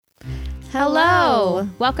Hello!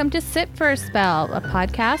 Welcome to Sit for a Spell, a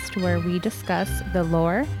podcast where we discuss the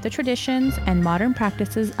lore, the traditions, and modern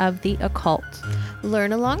practices of the occult.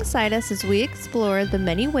 Learn alongside us as we explore the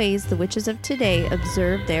many ways the witches of today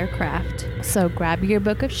observe their craft. So grab your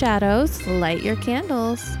book of shadows, Light your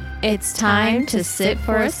candles. it's time to sit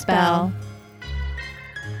for a spell.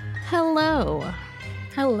 Hello.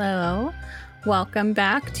 Hello. Welcome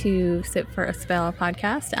back to Sit for a Spell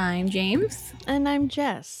podcast. I'm James. And I'm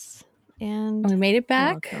Jess. And We made it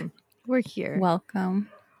back. welcome. We're here. Welcome.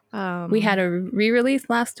 We had a re-release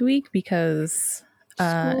last week because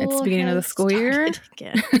it's the beginning of the school year.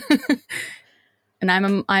 Again. And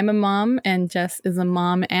I'm a mom, and Jess is a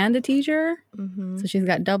mom and a teacher. Mm-hmm. So she's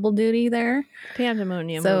got double duty there.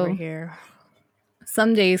 Pandemonium So- over here.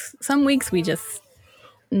 Some weeks we just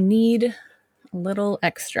need a little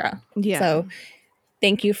extra. Yeah. So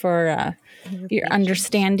thank you for your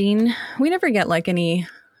understanding. We never get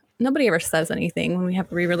nobody ever says anything when we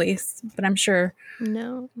have a re-release, but I'm sure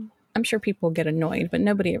people get annoyed, but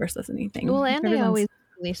nobody ever says anything. Well, and they Everyone's- always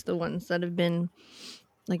release the ones that have been,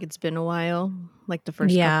 like, it's been a while, like the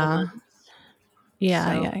first couple months.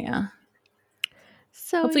 Yeah.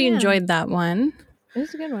 So Hopefully you enjoyed that one. It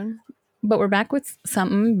was a good one. But we're back with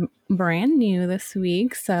something brand new this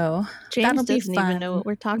week, so James that'll be doesn't fun. even know what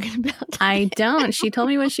we're talking about. I don't. She told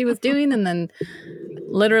me what she was doing, and then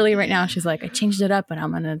literally right now she's like, I changed it up, and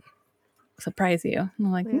I'm going to surprise you. And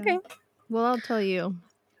I'm like, Yeah. okay. Well, I'll tell you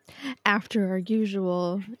after our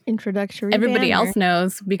usual introductory. Everybody banner. else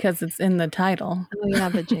knows because it's in the title, Oh yeah,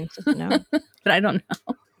 but James doesn't know. but I don't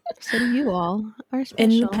know. So do you all are In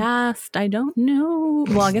special. the past, I don't know.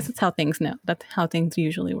 Well, I guess it's how things know. That's how things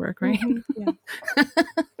usually work, right? Mhm, yeah.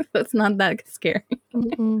 It's not that scary.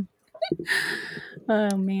 Mm-mm.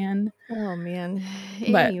 Oh, man. Oh man.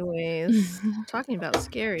 But- Anyways, talking about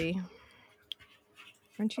scary.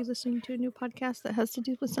 Aren't you listening to a new podcast that has to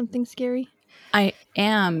do with something scary? I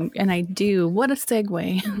am, and I do. What a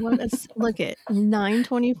segue. Look at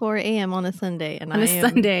 9:24 a.m. on a Sunday, and On a I am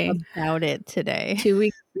Sunday. about it today. 2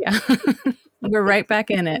 weeks. Yeah. We're right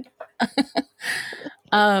back in it.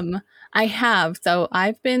 I have. So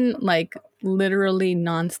I've been literally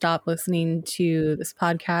nonstop listening to this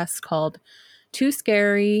podcast called Too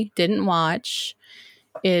Scary, Didn't Watch.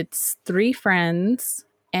 It's 3 friends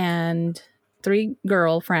and 3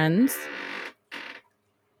 girlfriends.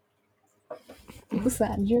 What's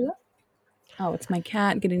that? Did you hear that? Oh, it's my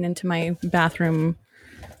cat getting into my bathroom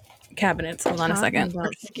cabinets. Hold on a Talking second.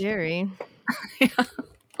 about scary.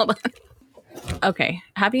 Hold on. Okay.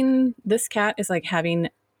 Having this cat is like having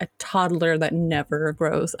a toddler that never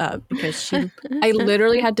grows up because I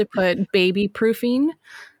literally had to put baby proofing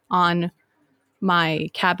on my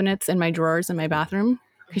cabinets and my drawers in my bathroom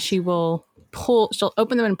because she'll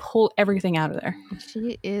open them and pull everything out of there.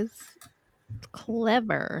 She is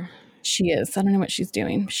clever. She is. I don't know what she's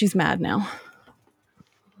doing. She's mad now.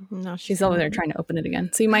 No, She's over there trying to open it again.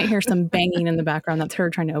 So you might hear some banging in the background. That's her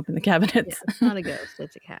trying to open the cabinets. Yeah, it's not a ghost.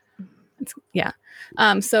 It's a cat. Yeah.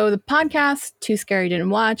 So the podcast, Too Scary Didn't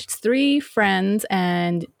Watch, it's 3 friends,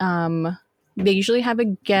 and they usually have a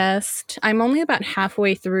guest. I'm only about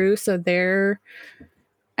halfway through, so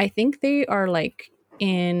I think they are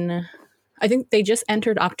I think they just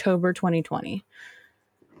entered October 2020.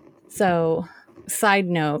 So, side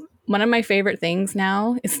note, one of my favorite things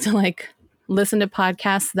now is to listen to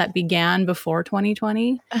podcasts that began before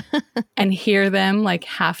 2020 and hear them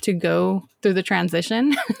have to go through the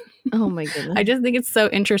transition. Oh my goodness. I just think it's so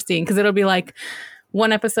interesting because it'll be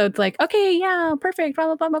one episode's okay, yeah, perfect, blah,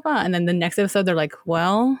 blah, blah, blah, blah. And then the next episode, they're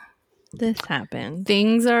well, This happened.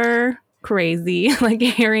 things are crazy.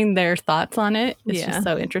 Hearing their thoughts on it, it's just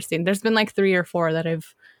so interesting. There's been 3 or 4 that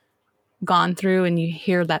I've gone through and you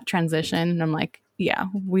hear that transition. And I'm yeah,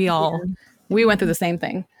 we went through the same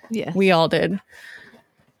thing. Yeah. We all did.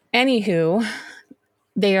 Anywho,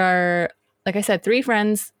 they are, like I said, 3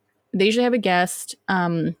 friends. They usually have a guest.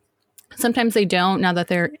 Sometimes they don't now that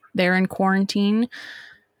they're in quarantine.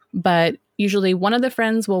 But usually one of the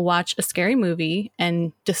friends will watch a scary movie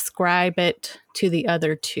and describe it to the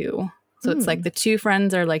other 2. So it's the 2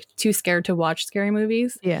 friends are too scared to watch scary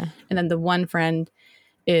movies. Yeah. And then the one friend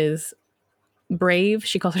is brave.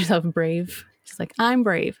 She calls herself brave. She's I'm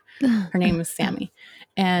brave. Her name is Sammy.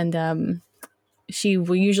 And she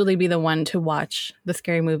will usually be the one to watch the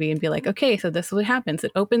scary movie and be okay, so this is what happens.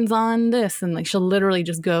 It opens on this. And she'll literally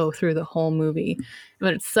just go through the whole movie.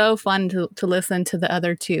 But it's so fun to listen to the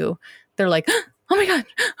other 2. They're oh my God.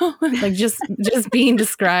 Oh, just being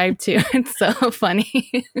described to. It's so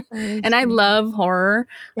funny. And I love horror.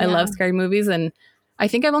 I love scary movies. And I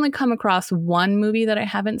think I've only come across one movie that I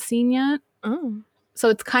haven't seen yet. Oh. So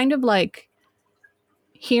it's kind of like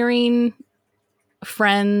hearing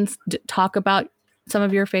friends talk about some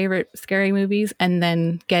of your favorite scary movies and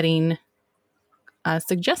then getting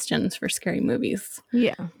suggestions for scary movies.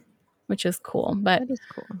 Yeah. Which is cool. But that is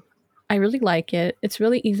cool. I really like it. It's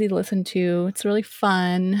really easy to listen to. It's really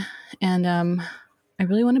fun. And I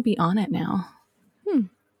really want to be on it now.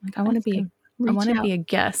 Like I want to be a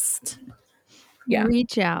guest. Yeah.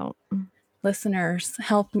 Reach out. Listeners,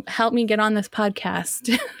 help me get on this podcast.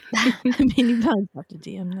 I mean, you probably have to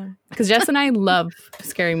DM them. Because Jess and I love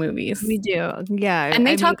scary movies. We do. Yeah. And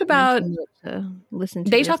they talk about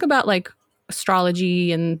they talk about like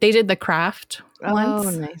astrology, and they did The Craft once. Oh,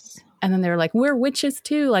 nice. And then they were like, we're witches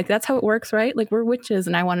too. Like, that's how it works, right? Like, we're witches.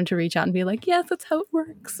 And I wanted to reach out and be like, yes, that's how it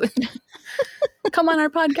works. Come on our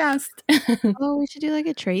podcast. Oh, we should do like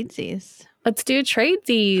a tradesies. Let's do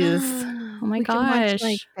tradesies. Oh my gosh. Watch,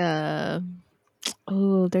 like,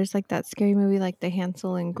 there's like that scary movie, like the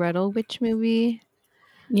Hansel and Gretel witch movie.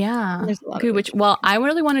 Yeah. There's a lot good witch. Well, I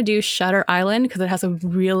really want to do Shutter Island because it has a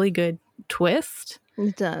really good twist.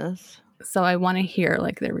 It does. So I want to hear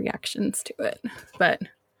like their reactions to it. But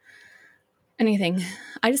anything.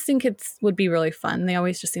 I just think would be really fun. They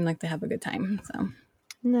always just seem like they have a good time. So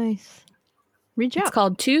nice. Reach out. It's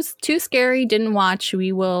called Too Scary Didn't Watch.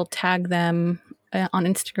 We will tag them on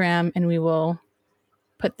Instagram, and we will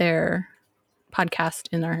put their podcast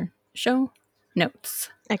in our show notes.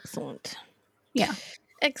 Excellent. Yeah.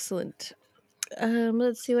 Excellent.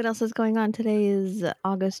 Let's see what else is going on. Today is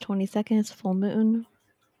August 22nd. It's full moon.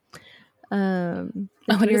 I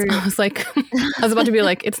was like, I was about to be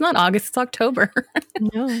like, it's not August, it's October.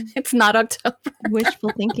 No, it's not October.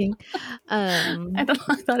 Wishful thinking. I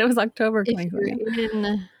thought it was October. If you're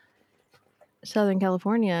in Southern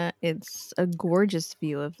California, it's a gorgeous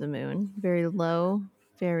view of the moon. Very low,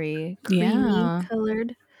 very creamy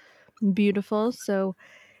colored, beautiful. So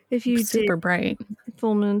if you super bright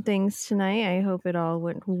full moon things tonight, I hope it all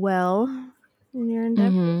went well in your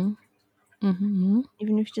endeavor. Even if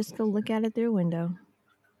you just go look at it through a window.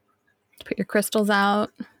 Put your crystals out.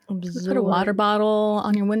 Put a water bottle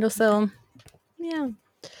on your windowsill. Yeah.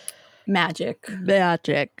 Magic.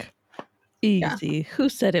 Easy. Yeah. Who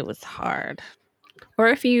said it was hard? Or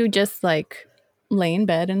if you just like lay in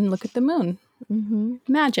bed and look at the moon.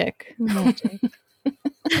 Magic.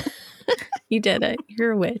 You did it.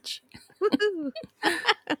 You're a witch.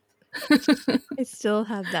 I still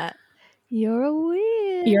have that. You're a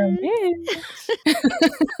witch. You're a witch.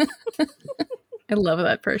 I love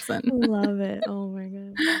that person. Love it. Oh my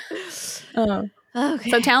god. Oh. Okay.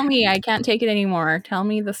 So tell me, I can't take it anymore. Tell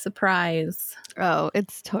me the surprise. Oh,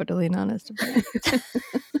 it's totally not a surprise.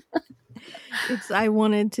 I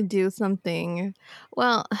wanted to do something.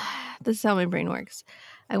 Well, this is how my brain works.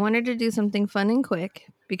 I wanted to do something fun and quick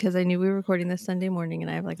because I knew we were recording this Sunday morning and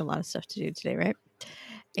I have like a lot of stuff to do today, right?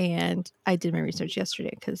 And I did my research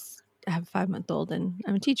yesterday because I have a 5-month-old and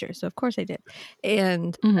I'm a teacher. So of course I did.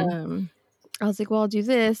 And I was like, well, I'll do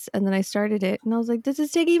this. And then I started it and I was like, this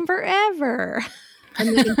is taking forever.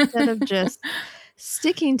 And then instead of just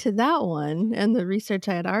sticking to that one and the research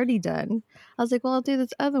I had already done, I was like, well, I'll do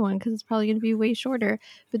this other one because it's probably going to be way shorter.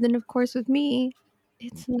 But then, of course, with me,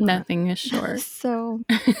 it's not. Nothing is short. So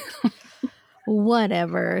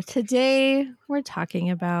whatever. Today, we're talking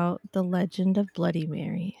about the legend of Bloody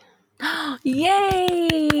Mary.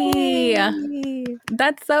 Yay!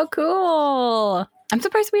 That's so cool. I'm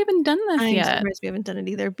surprised we haven't done this yet. I'm surprised we haven't done it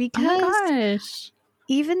either because oh my gosh.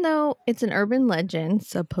 Even though it's an urban legend,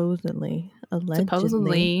 supposedly.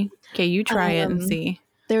 Okay, you try it and see.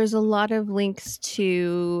 There's a lot of links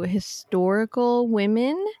to historical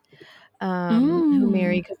women who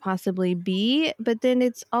Mary could possibly be, but then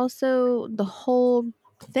it's also the whole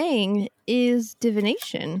thing is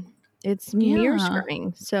divination. It's mirror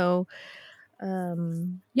scrying. So,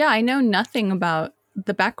 I know nothing about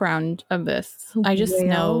the background of this. I just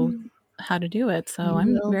know how to do it, so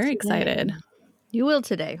I'm very excited. You will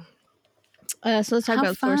today. So let's talk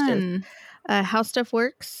about sources. How Stuff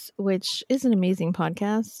Works, which is an amazing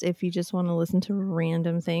podcast if you just want to listen to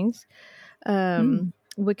random things.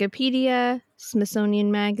 Wikipedia,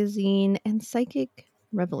 Smithsonian Magazine, and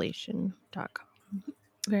PsychicRevelation.com.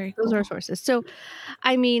 Very cool. Those are sources. So,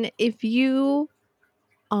 I mean, if you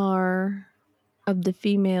are of the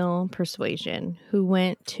female persuasion who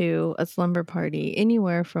went to a slumber party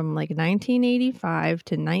anywhere from like 1985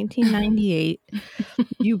 to 1998,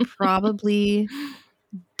 you probably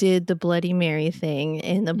did the Bloody Mary thing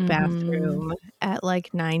in the bathroom at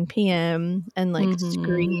like 9 p.m. and like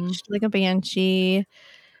screeched like a banshee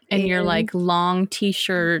And your And like long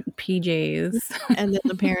t-shirt PJs. and then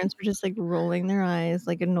the parents were just like rolling their eyes,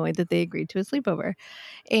 like annoyed that they agreed to a sleepover.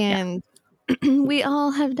 Yeah. And we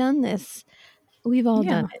all have done this. We've all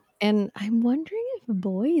Yeah. done it. And I'm wondering if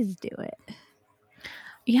boys do it.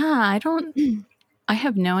 Yeah, I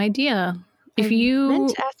have no idea. If I meant you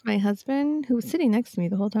to ask my husband, who was sitting next to me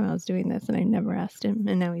the whole time I was doing this, and I never asked him,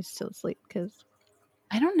 and now he's still asleep because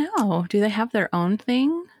I don't know. Do they have their own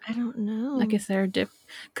thing? I don't know. Like, is there a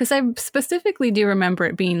because I specifically do remember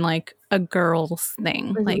it being like a girl's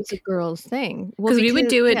thing. It Like, was a girl's thing. Well, because we would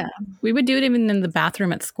do it. yeah. We would do it even in the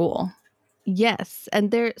bathroom at school. Yes,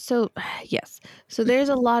 and yes. So there's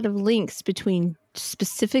a lot of links between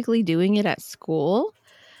specifically doing it at school,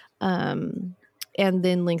 and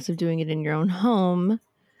then links of doing it in your own home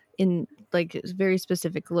in like very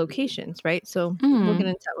specific locations, right? So we'll get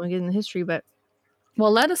into that when we get into history, but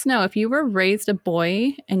Well, let us know if you were raised a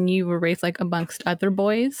boy and you were raised like amongst other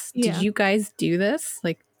boys. Yeah. Did you guys do this?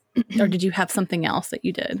 Like, or did you have something else that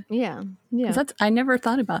you did? yeah. Because I never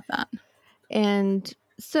thought about that. And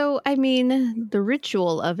so, I mean, the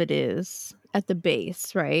ritual of it is at the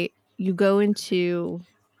base, right? You go into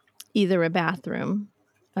either a bathroom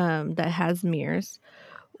that has mirrors,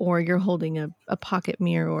 or you're holding a pocket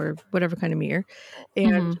mirror or whatever kind of mirror.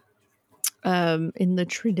 And in the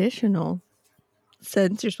traditional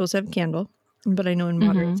sense, you're supposed to have a candle. But I know in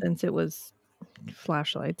modern sense, it was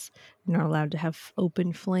flashlights. You're not allowed to have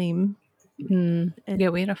open flame. Yeah,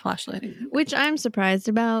 we had a flashlight. Which I'm surprised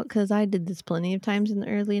about because I did this plenty of times in the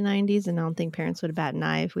early 90s, and I don't think parents would have bat an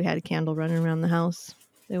eye if we had a candle running around the house.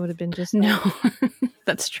 They would have been just like, no,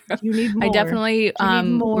 that's true. You need more. I definitely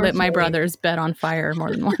more lit my brother's bed on fire more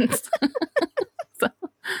than once. So,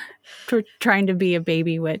 for trying to be a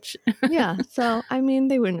baby witch. Yeah, so I mean,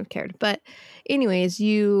 they wouldn't have cared. But anyways,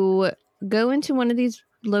 you go into one of these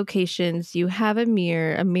locations, you have a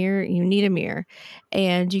mirror, you need a mirror,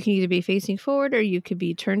 and you can either be facing forward or you could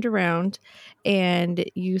be turned around, and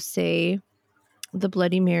you say the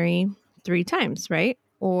Bloody Mary 3 times, right?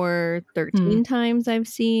 Or 13 times I've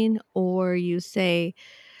seen, or you say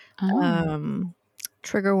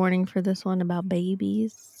trigger warning for this one about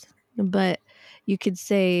babies, but you could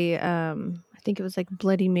say I think it was like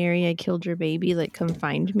Bloody Mary, I killed your baby, like come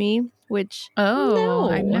find me, which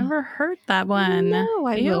I've never heard that one. No,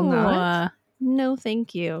 I will not. No,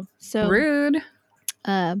 thank you. So rude.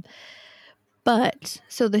 But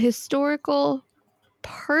so the historical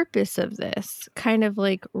purpose of this kind of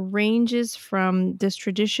like ranges from this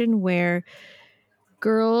tradition where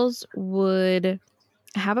girls would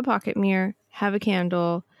have a pocket mirror, have a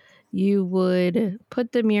candle, you would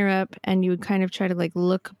put the mirror up and you would kind of try to like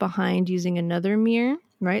look behind using another mirror,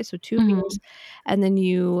 right? So 2 mirrors, and then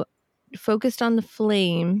you focused on the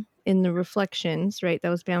flame in the reflections, right? That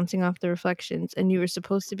was bouncing off the reflections, and you were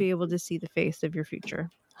supposed to be able to see the face of your future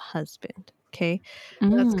husband. Okay.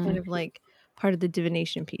 That's kind of like part of the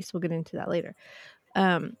divination piece. We'll get into that later.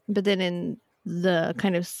 But then in the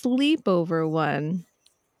kind of sleepover one,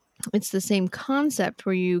 it's the same concept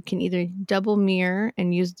where you can either double mirror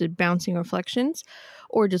and use the bouncing reflections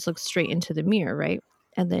or just look straight into the mirror, right?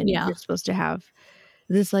 And then you're supposed to have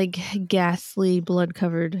this like ghastly blood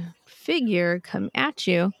covered figure come at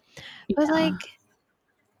you. I was like,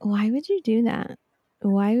 why would you do that?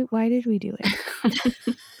 Why did we do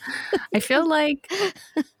it? I feel like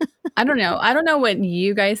I don't know what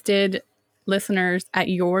you guys did, listeners, at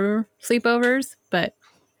your sleepovers, but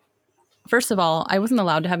first of all, I wasn't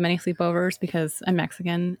allowed to have many sleepovers because I'm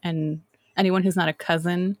Mexican, and anyone who's not a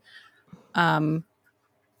cousin,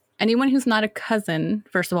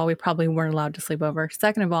 first of all, we probably weren't allowed to sleep over.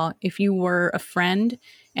 Second of all, if you were a friend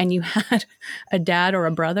and you had a dad or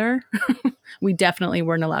a brother, we definitely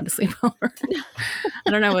weren't allowed to sleep over. I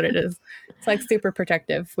don't know what it is. It's like super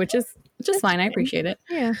protective, which is just fine. I appreciate it.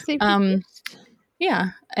 Yeah. Safety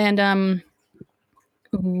yeah. And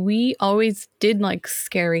we always did like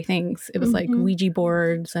scary things. It was like Ouija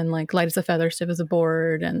boards and like light as a feather, stiff as a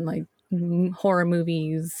board, and like horror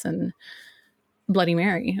movies and Bloody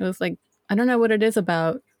Mary. It was like, I don't know what it is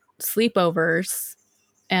about sleepovers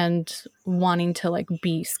and wanting to like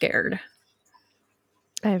be scared.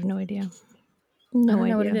 I have no idea. I don't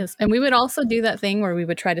know what it is. And we would also do that thing where we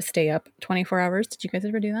would try to stay up 24 hours. Did you guys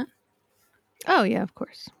ever do that? Oh yeah, of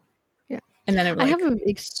course. Yeah. And then I have an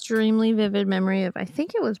extremely vivid memory of, I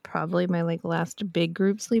think it was probably my like last big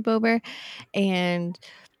group sleepover. And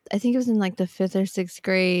I think it was in like the 5th or 6th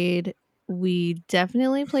grade. We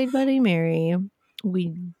definitely played Bloody Mary.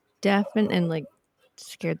 We definitely, and like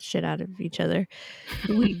scared the shit out of each other.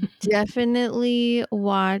 We definitely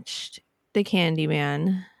watched The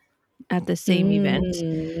Candyman. at the same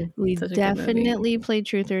event. We Such a good movie. definitely played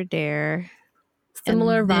Truth or Dare.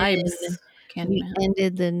 Similar And then vibes. we Candyman.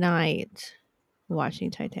 ended the night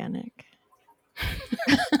watching Titanic.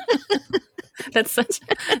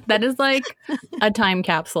 That is like a time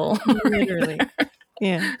capsule. Literally.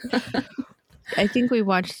 Yeah. I think we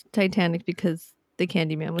watched Titanic because the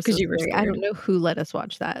Candyman was so you were scary. I scared. don't know who let us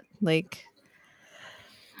watch that. Like,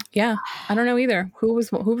 Yeah, I don't know either. Who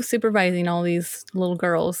was supervising all these little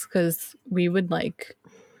girls? Because we would like.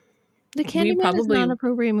 the Candyman is not an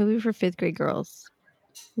appropriate movie for 5th grade girls.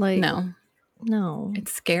 Like, no.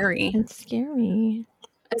 It's scary. It's scary.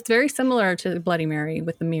 It's very similar to Bloody Mary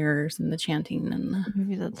with the mirrors and the chanting and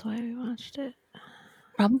Maybe that's why we watched it.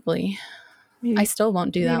 probably. Maybe, I still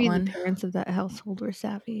won't do that maybe one. The parents of that household were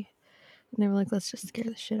savvy. And they were like, let's just scare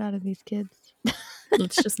the shit out of these kids.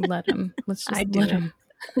 Let's just let them. Let's just I'd do let it. them.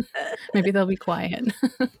 Maybe they'll be quiet.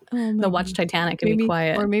 Oh, They'll watch Titanic and be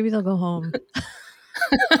quiet. Or maybe they'll go home.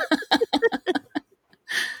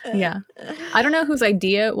 Yeah. I don't know whose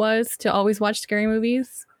idea it was to always watch scary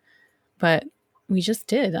movies, but we just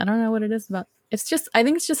did. I don't know what it is about. It's just, I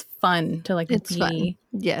think it's just fun to like It's be. fun.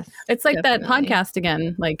 Yes. It's like definitely. that podcast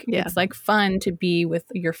again. Like, Yeah. it's like fun to be with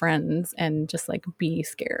your friends and just like be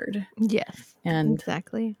scared. Yes. And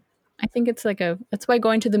exactly. I think it's like that's why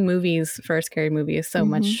going to the movies for a scary movie is so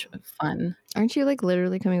much fun. Aren't you like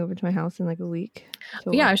literally coming over to my house in like a week?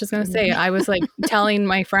 Yeah, I was just going to say, I was like telling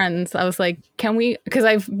my friends, I was like, can we,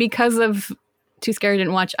 because of Too Scary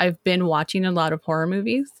Didn't Watch, I've been watching a lot of horror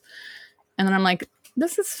movies. And then I'm like,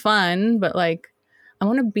 this is fun, but like, I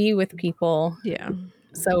want to be with people. Yeah.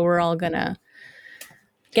 So we're all going to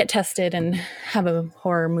get tested and have a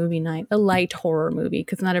horror movie night, a light horror movie,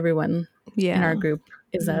 because not everyone in our group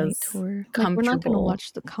is as comfortable. Like, we're not going to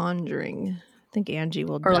watch The Conjuring. I think Angie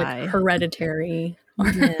will or die. like Hereditary.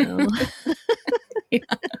 No. Yeah.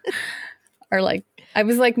 Or like, I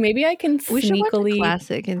was like, maybe I can We should watch a sneakily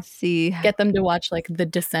classic and see. get them to watch like The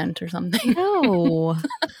Descent or something. No.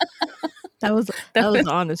 That was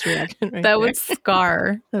honest reaction right That there. would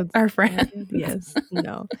scar our friend. Yes.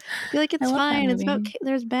 No. Be like, it's I love that fine. It's about movie.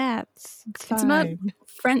 there's bats. It's about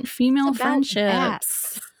female It's about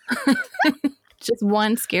friendships. Just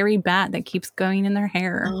one scary bat that keeps going in their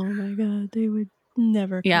hair. Oh my god, they would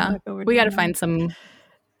never come Yeah. back over We to got to me. find some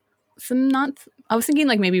not. I was thinking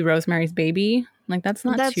like maybe Rosemary's Baby. Like that's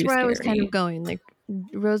not That's too where scary. I was kind of going. Like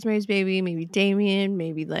Rosemary's Baby, maybe Damien,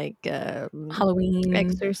 maybe like Halloween.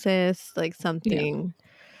 Exorcist, like something.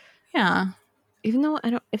 Yeah. Even though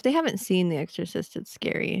if they haven't seen The Exorcist, it's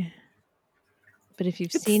scary. But if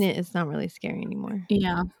you've seen it, it's not really scary ananymore.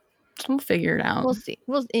 Yeah. We'll figure it out. We'll see.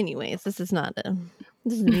 Well, anyways, this is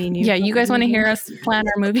me and you. Yeah, you guys want to hear us plan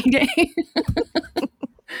our movie day?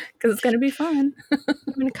 Because it's going to be fun.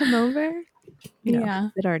 I'm going to come over? No, Yeah.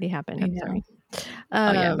 it already happened. I I'm know. sorry.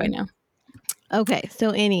 Oh, yeah, by now. Okay,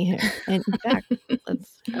 so anywho, and back,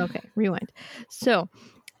 rewind. So,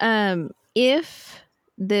 if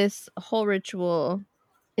this whole ritual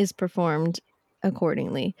is performed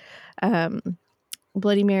accordingly,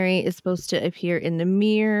 Bloody Mary is supposed to appear in the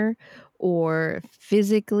mirror or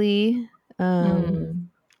physically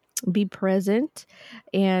be present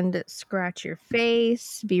and scratch your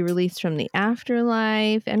face, be released from the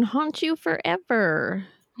afterlife, and haunt you forever.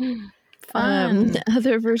 Fun.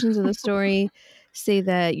 Other versions of the story say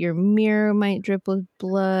that your mirror might drip with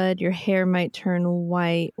blood, your hair might turn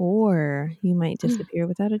white, or you might disappear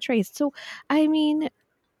without a trace. So, I mean,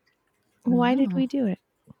 why did we do it?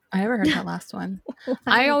 I never heard that last one.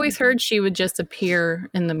 I always heard she would just appear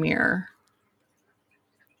in the mirror.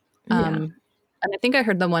 And I think I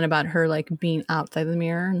heard the one about her like being outside the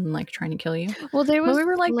mirror and like trying to kill you. Well, there was we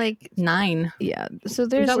were like 9. Yeah. So I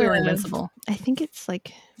there's thought we were invincible. I think it's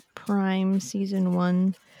like Prime season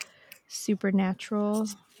 1 Supernatural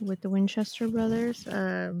with the Winchester brothers.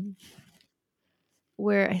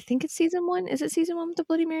 Where I think it's season 1. Is it season 1 with the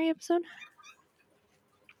Bloody Mary episode?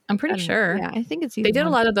 I'm pretty sure. Yeah, I think it's season They did 1. a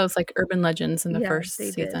lot of those like urban legends in the first they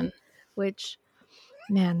season. did. Which,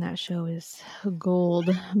 man, that show is gold.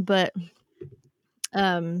 But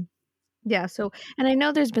yeah, so, and I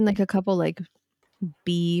know there's been like a couple like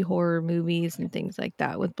B horror movies and things like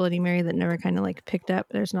that with Bloody Mary that never kind of like picked up.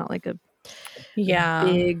 There's not like a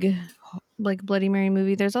big like Bloody Mary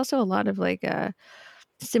movie. There's also a lot of like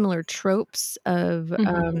similar tropes of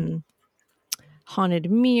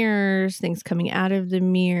haunted mirrors, things coming out of the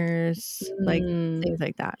mirrors, like things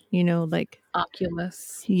like that, you know, like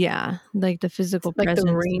Oculus. Yeah, like the physical like presence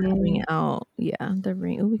the Ring coming out. Yeah, the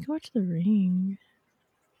Ring. Oh, we can watch the Ring.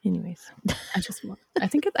 Anyways,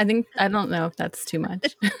 I don't know if that's too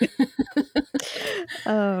much.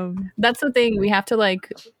 That's the thing. We have to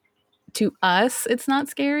like to us, it's not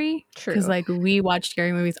scary because True. like we watch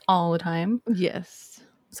scary movies all the time. Yes.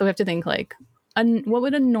 So we have to think like, what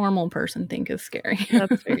would a normal person think is scary?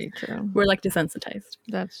 That's very true. We're like desensitized.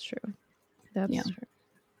 That's true. That's Yeah. true.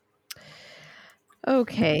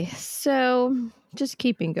 Okay, so just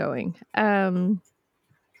keeping going.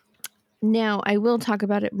 Now I will talk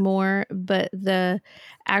about it more, but the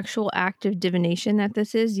actual act of divination that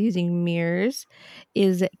this is using mirrors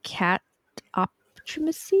is catoptrimacy.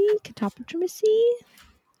 Catoptrimacy.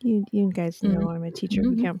 You guys know I'm a teacher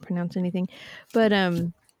who can't pronounce anything, but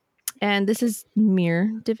and this is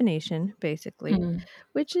mirror divination basically,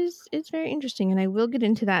 which is it's very interesting, and I will get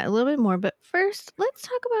into that a little bit more. But first, let's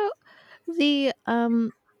talk about the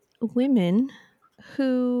women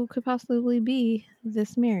who could possibly be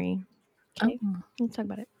this Mary. Okay, let's talk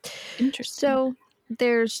about it. Interesting. So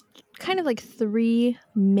there's kind of like three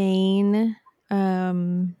main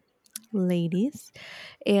ladies,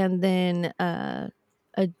 and then a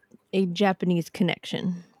Japanese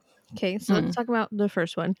connection. Okay, so let's talk about the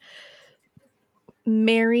first one,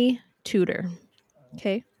 Mary Tudor.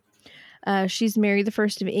 Okay. She's Mary the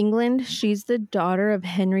First of England. She's the daughter of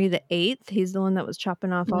Henry VIII. He's the one that was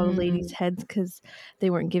chopping off all the ladies' heads because they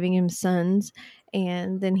weren't giving him sons.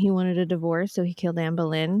 And then he wanted a divorce, so he killed Anne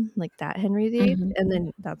Boleyn, like that Henry VIII. And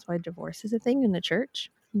then that's why divorce is a thing in the church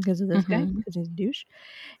because of this guy, because he's a douche.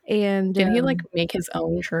 And did he like make his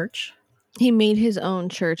own church? He made his own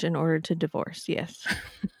church in order to divorce, yes.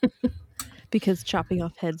 Because chopping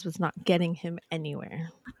off heads was not getting him anywhere.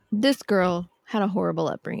 This girl had a horrible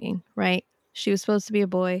upbringing, right? She was supposed to be a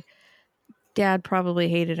boy. Dad probably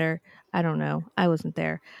hated her. I don't know. I wasn't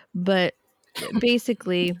there. But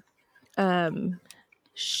basically,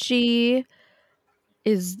 she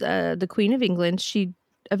is the Queen of England. She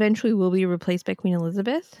eventually will be replaced by Queen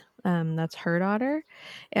Elizabeth. That's her daughter.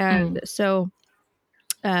 And so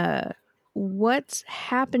what's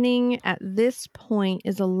happening at this point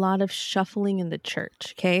is a lot of shuffling in the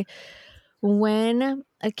church, okay? When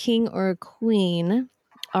a king or a queen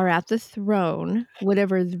are at the throne,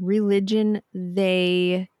 whatever religion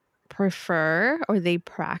they prefer or they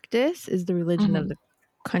practice is the religion of the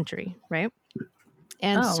country, right?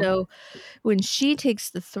 And so when she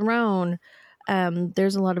takes the throne,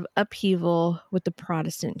 there's a lot of upheaval with the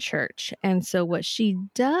Protestant church. And so what she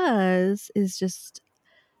does is just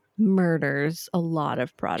murders a lot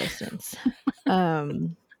of Protestants.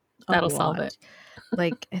 That'll solve it.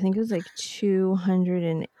 Like, I think it was like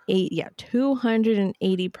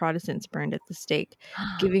 280 Protestants burned at the stake,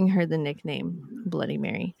 giving her the nickname Bloody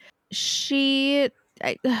Mary. Shouldn't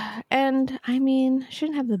have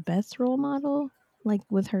the best role model, like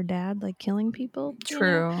with her dad, like killing people.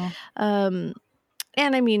 True. And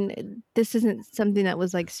I mean, this isn't something that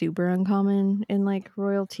was like super uncommon in like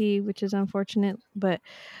royalty, which is unfortunate, but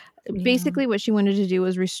basically what she wanted to do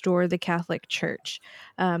was restore the Catholic Church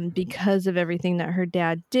because of everything that her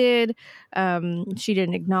dad did. She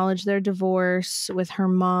didn't acknowledge their divorce with her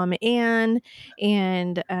mom, Anne.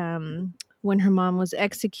 And when her mom was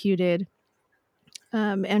executed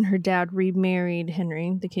and her dad remarried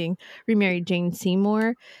Henry, the king, remarried Jane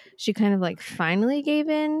Seymour, she kind of like finally gave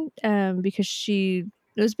in because it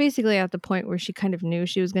was basically at the point where she kind of knew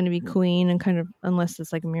she was going to be queen and kind of, unless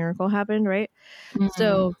this like miracle happened, right?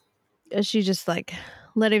 So she just like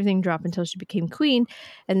let everything drop until she became queen.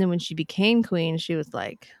 And then when she became queen, she was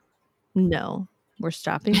like, no, we're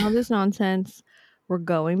stopping all this nonsense. We're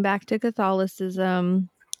going back to Catholicism.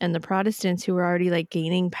 And the Protestants who were already like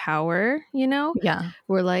gaining power,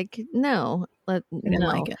 were like, no, they didn't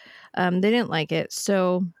like it. They didn't like it.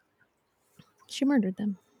 So she murdered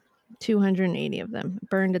them. 280 of them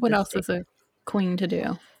burned at the stake. What else is a queen to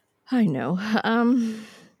do? I know.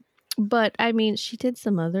 But I mean, she did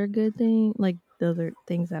some other good things, like the other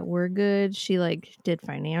things that were good. She like did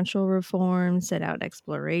financial reform, set out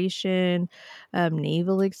exploration,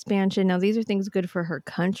 naval expansion. Now, these are things good for her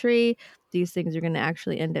country. These things are going to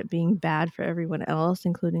actually end up being bad for everyone else,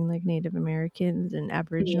 including like Native Americans and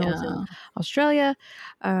Aboriginals in Australia.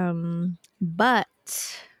 But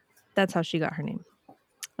that's how she got her name.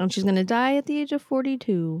 And she's going to die at the age of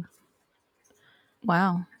 42.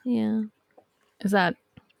 Wow. Yeah. Is that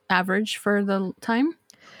average for the time?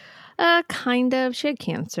 Kind of. She had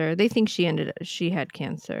cancer. They think she had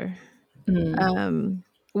cancer.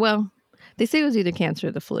 Well, they say it was either cancer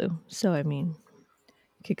or the flu. So, I mean,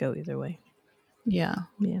 it could go either way. Yeah.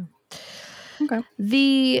 Yeah. Okay.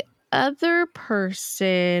 The other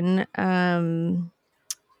person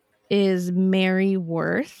is Mary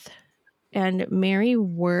Worth. And Mary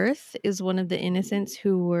Worth is one of the innocents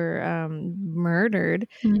who were murdered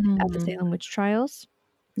at the Salem witch trials.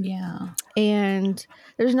 Yeah. And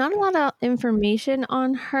there's not a lot of information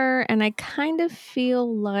on her, and I kind of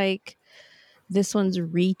feel like this one's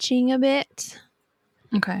reaching a bit.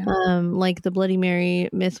 Okay. Like the Bloody Mary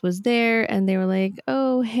myth was there, and they were like,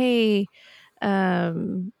 oh, hey,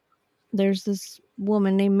 there's this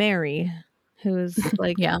woman named Mary who was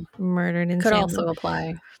like Yeah. murdered in Could Salem. also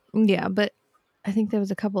apply. Yeah, but I think there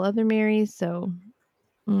was a couple other Marys, so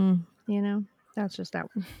that's just that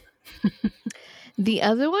one. The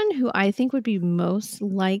other one who I think would be most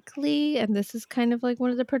likely, and this is kind of like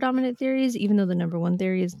one of the predominant theories, even though the number one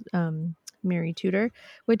theory is Mary Tudor,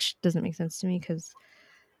 which doesn't make sense to me because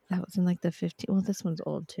that was in like the 15. Well, this one's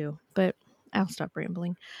old too, but I'll stop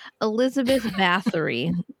rambling. Elizabeth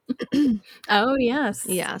Bathory. Oh, yes.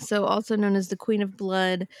 Yeah, so also known as the Queen of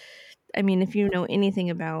Blood. I mean, if you know anything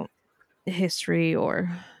about history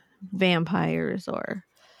or vampires or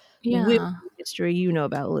women history, you know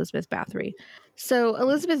about Elizabeth Bathory. So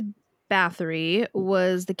Elizabeth Bathory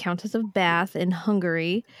was the Countess of Bath in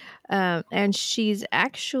Hungary, and she's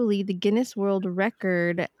actually the Guinness World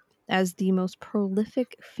Record as the most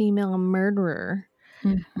prolific female murderer,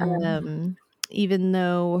 even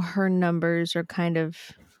though her numbers are kind of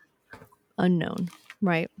unknown,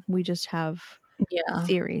 right? We just have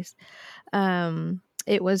theories.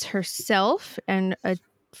 It was herself and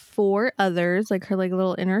 4 others, like her like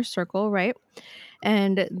little inner circle, right?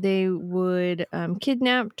 And they would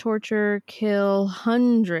kidnap, torture, kill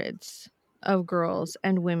hundreds of girls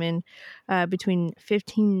and women between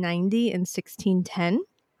 1590 and 1610.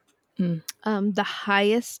 The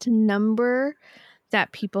highest number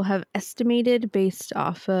that people have estimated based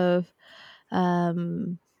off of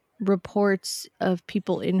reports of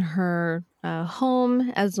people in her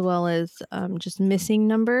home, as well as just missing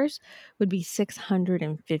numbers, would be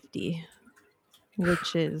 650,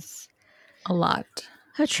 which is A lot.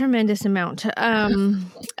 a tremendous amount.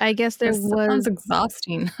 I guess there Sounds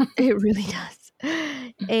exhausting. It really does.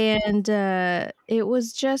 And it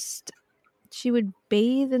was just, she would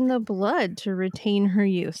bathe in the blood to retain her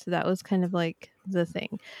youth. So that was kind of like the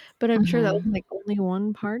thing. But I'm sure that was like only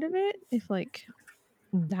one part of it. If like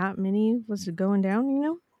that many was going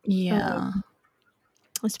down, Yeah.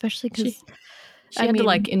 Especially because she had to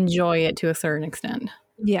like enjoy it to a certain extent.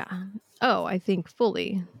 Yeah. Oh, I think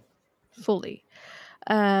fully.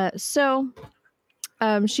 So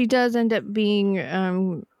she does end up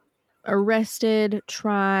being arrested,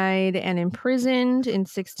 tried, and imprisoned in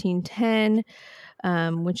 1610,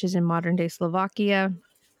 which is in modern day Slovakia.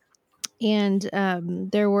 And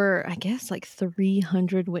there were, I guess, like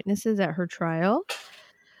 300 witnesses at her trial.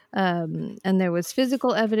 And there was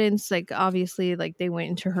physical evidence, like obviously, like they went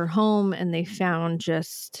into her home and they found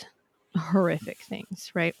just horrific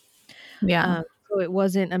things, right? Yeah. So it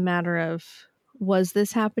wasn't a matter of, was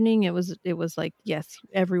this happening? It was like, yes,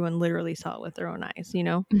 everyone literally saw it with their own eyes,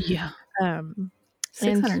 Yeah.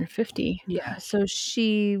 650. Yeah. So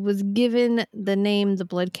she was given the name the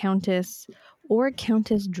Blood Countess or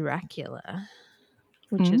Countess Dracula,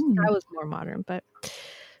 which is, that was more modern, but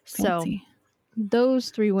fancy. So those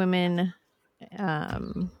 3 women are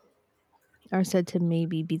said to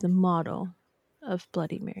maybe be the model of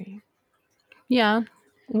Bloody Mary. Yeah.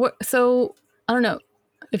 So I don't know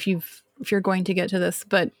if you're going to get to this,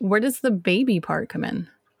 but where does the baby part come in?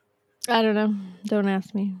 I don't know. Don't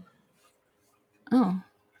ask me. Oh,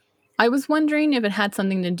 I was wondering if it had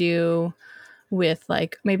something to do with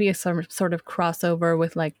like maybe a sort of crossover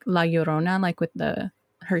with like La Llorona, like with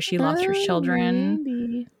she lost her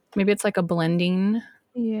children. Maybe it's like a blending.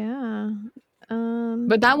 Yeah.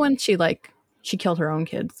 But that one she killed her own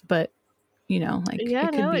kids, but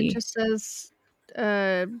it just says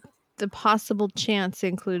the possible chance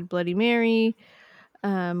include Bloody Mary,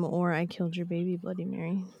 or I killed your baby, Bloody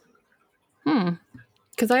Mary.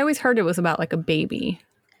 Because I always heard it was about like a baby.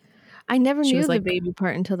 I never knew the baby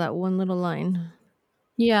part until that one little line.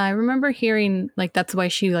 Yeah, I remember hearing like that's why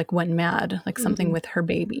she like went mad, like something with her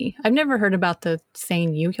baby. I've never heard about the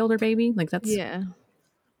saying you killed her baby. Like that's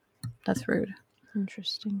rude.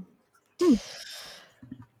 Interesting.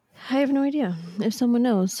 I have no idea. If someone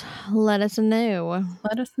knows, let us know.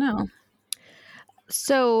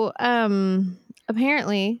 So,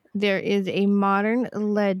 apparently there is a modern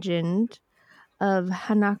legend of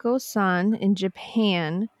Hanako-san in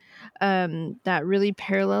Japan that really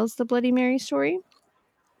parallels the Bloody Mary story.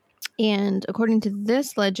 And according to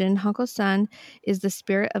this legend, Hanako-san is the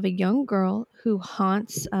spirit of a young girl who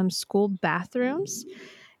haunts school bathrooms.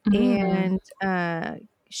 And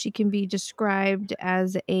she can be described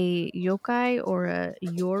as a yokai or a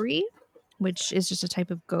yori, which is just a type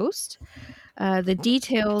of ghost. The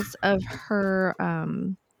details of her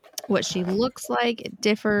What she looks like, it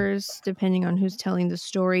differs depending on who's telling the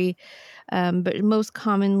story. But most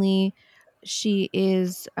commonly, she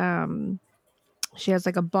is she has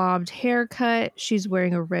like a bobbed haircut. She's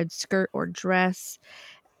wearing a red skirt or dress.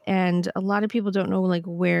 And a lot of people don't know like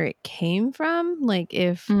where it came from. Like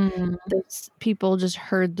if Mm, people just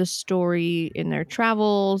heard the story in their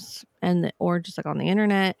travels or just like on the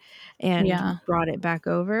internet and yeah. brought it back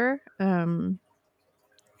over. And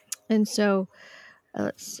so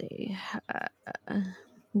let's see.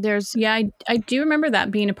 There's Yeah, I do remember that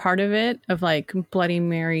being a part of it, of like Bloody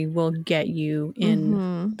Mary will get you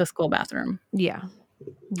in the school bathroom. Yeah.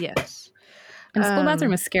 Yes. And the school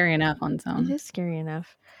bathroom is scary enough on its It own. is scary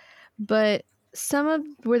enough. But some of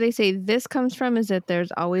where they say this comes from is that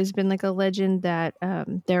there's always been like a legend that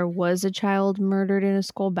there was a child murdered in a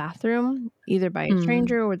school bathroom, either by a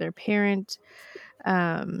stranger or their parent.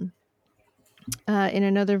 In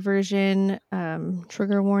another version,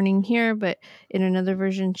 trigger warning here, but in another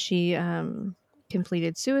version, she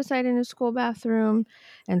completed suicide in a school bathroom.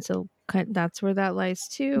 And so that's where that lies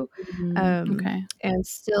too. Okay. And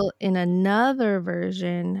still in another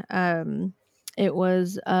version, it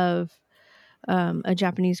was of a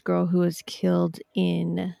Japanese girl who was killed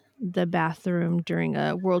in the bathroom during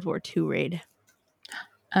a World War II raid.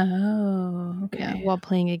 Oh, okay. Yeah, while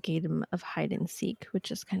playing a game of hide and seek, which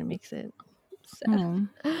just kind of makes it sad.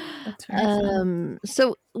 That's very sad.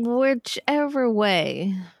 So whichever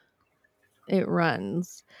way it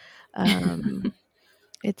runs,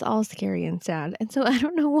 it's all scary and sad. And so I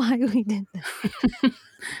don't know why we did this.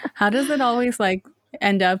 How does it always like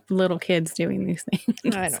end up little kids doing these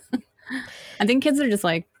things? I don't. I think kids are just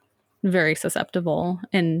like very susceptible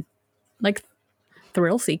and like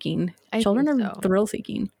thrill seeking. Children are thrill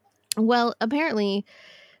seeking. Well, apparently,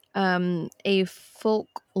 a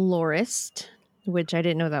folklorist, which I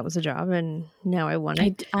didn't know that was a job, and now I want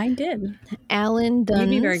it. I did. Alan Duns. You'd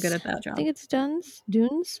be very good at that job. I think it's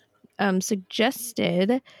Dunes.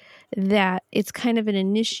 Suggested that it's kind of an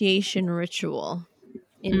initiation ritual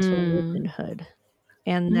into womanhood,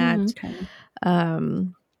 and that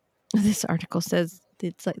this article says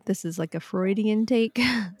it's like this is like a Freudian take.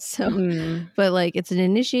 So, but like it's an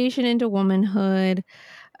initiation into womanhood.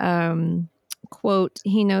 Quote,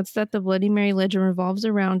 he notes that the Bloody Mary legend revolves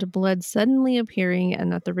around blood suddenly appearing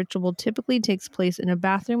and that the ritual typically takes place in a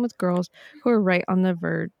bathroom with girls who are right on the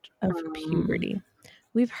verge of puberty.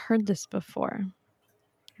 We've heard this before.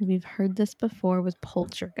 We've heard this before with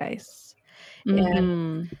poltergeists.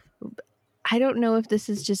 And I don't know if this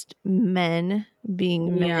is just men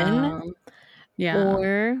being men. Yeah.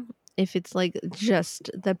 Or if it's like just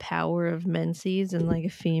the power of menses and like a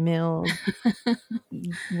female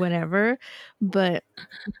whatever, but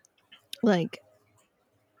like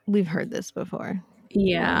we've heard this before.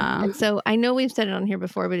 Yeah. And so I know we've said it on here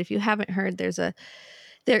before, but if you haven't heard, there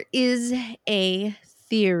is a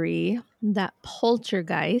theory that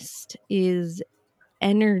poltergeist is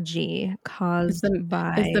energy caused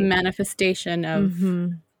by the manifestation of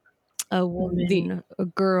a woman, a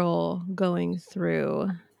girl going through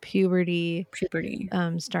puberty,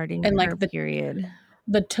 starting and like the period,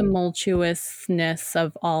 the tumultuousness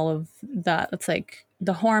of all of that. It's like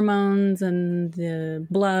the hormones and the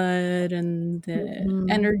blood and the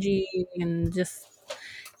energy, and just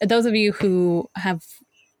those of you who have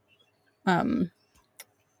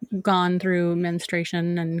gone through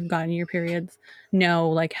menstruation and gotten your periods know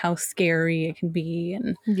like how scary it can be,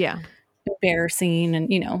 and embarrassing,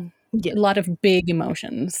 and a lot of big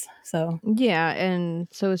emotions. So and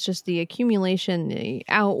so it's just the accumulation, the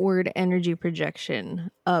outward energy projection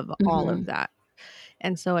of all of that.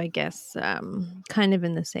 And so I guess kind of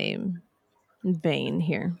in the same vein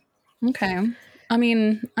here. Okay. I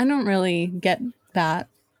mean, I don't really get that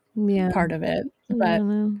part of it, but I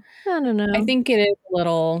don't know. I think it is a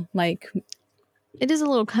little like it is a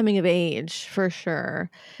little coming of age for sure.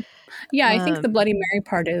 Yeah, I think the Bloody Mary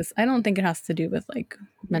part is, I don't think it has to do with like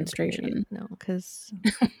menstruation. No, because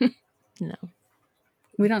no.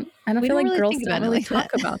 I don't feel like girls don't really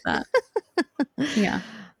talk about that. Yeah.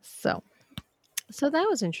 So that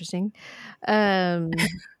was interesting.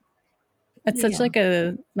 It's such like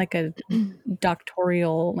a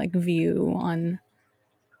doctoral like view on,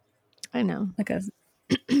 I know. Like I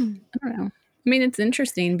don't know. I mean, it's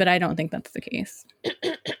interesting, but I don't think that's the case.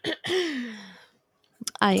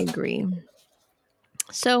 I agree.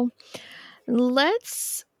 So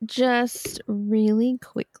let's just really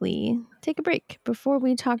quickly take a break before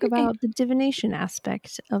we talk about the divination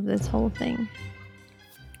aspect of this whole thing.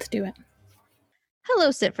 Let's do it.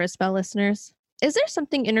 Hello, Sit for a Spell listeners. Is there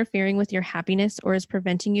something interfering with your happiness or is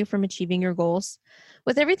preventing you from achieving your goals?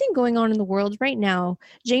 With everything going on in the world right now,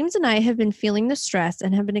 James and I have been feeling the stress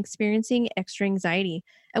and have been experiencing extra anxiety.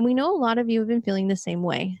 And we know a lot of you have been feeling the same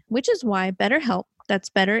way, which is why BetterHelp, that's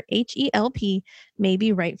better, HELP, may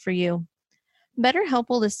be right for you. BetterHelp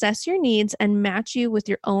will assess your needs and match you with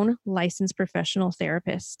your own licensed professional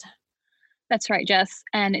therapist. That's right, Jess.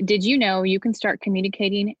 And did you know you can start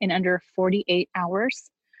communicating in under 48 hours?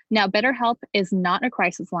 Now, BetterHelp is not a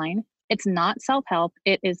crisis line. It's not self-help.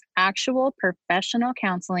 It is actual professional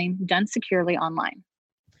counseling done securely online.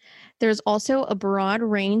 There's also a broad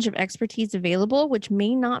range of expertise available, which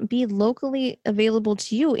may not be locally available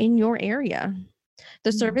to you in your area.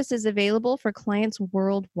 The service is available for clients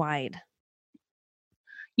worldwide.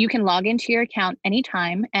 You can log into your account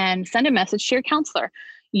anytime and send a message to your counselor.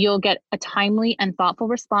 You'll get a timely and thoughtful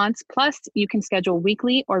response. Plus, you can schedule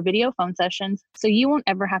weekly or video phone sessions so you won't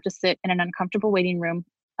ever have to sit in an uncomfortable waiting room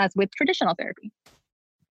as with traditional therapy.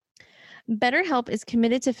 BetterHelp is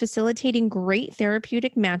committed to facilitating great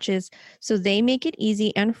therapeutic matches, so they make it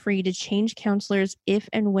easy and free to change counselors if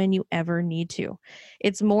and when you ever need to.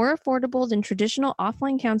 It's more affordable than traditional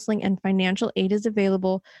offline counseling, and financial aid is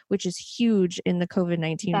available, which is huge in the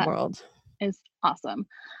COVID-19 world. Is awesome.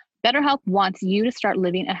 BetterHelp wants you to start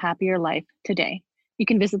living a happier life today. You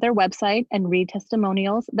can visit their website and read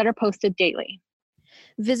testimonials that are posted daily.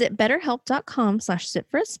 Visit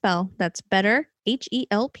betterhelp.com/sitforaspell. That's better,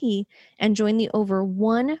 HELP, and join the over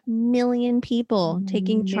 1 million people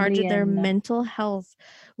taking charge of their mental health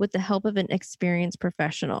with the help of an experienced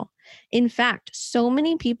professional. In fact, so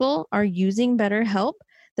many people are using BetterHelp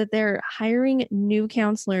that they're hiring new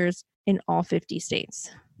counselors in all 50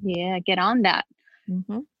 states. Yeah, get on that.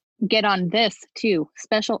 Get on this too.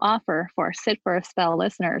 Special offer for Sit for a Spell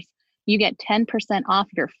listeners. You get 10% off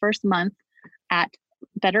your first month at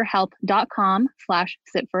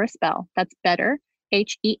betterhelp.com/sitforaspell. That's better,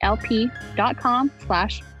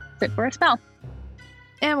 HELP.com/sitforaspell.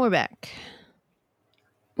 And we're back.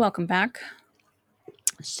 Welcome back.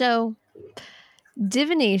 So,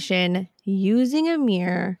 divination using a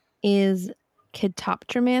mirror is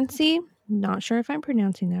catoptromancy. Not sure if I'm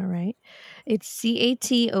pronouncing that right. It's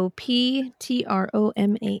CATOPTROMANCY.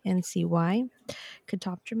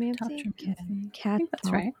 Catoptromancy. That's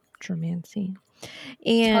right. Catoptromancy.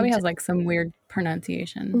 And probably has like some weird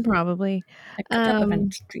pronunciation. Probably. Like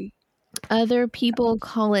catoptromancy. Other people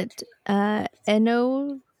call it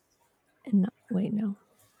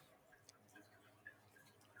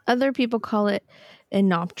Other people call it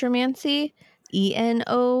enoptromancy,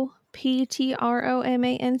 ENOPTROMANCY.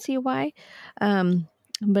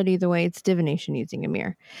 But either way, it's divination using a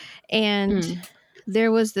mirror. And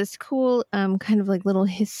there was this cool kind of like little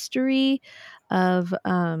history of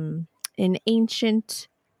an ancient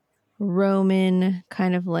Roman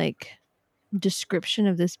kind of like description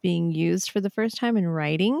of this being used for the first time in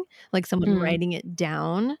writing, like someone writing it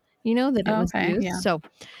down, that it was used. Yeah. So,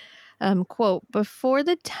 quote, before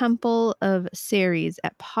the temple of Ceres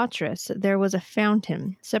at Patras, there was a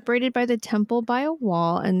fountain separated by the temple by a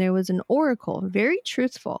wall, and there was an oracle, very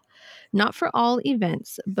truthful, not for all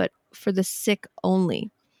events, but for the sick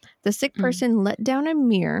only. The sick person let down a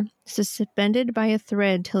mirror suspended by a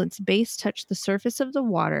thread till its base touched the surface of the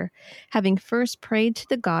water, having first prayed to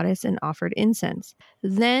the goddess and offered incense.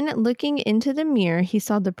 Then, looking into the mirror, he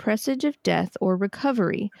saw the presage of death or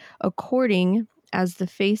recovery, according as the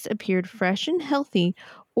face appeared fresh and healthy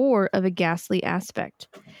or of a ghastly aspect.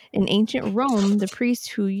 In ancient Rome, the priests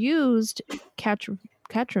who used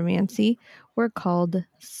catropmancy were called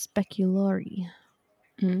speculari.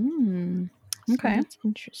 Okay. That's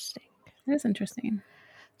interesting. That is interesting.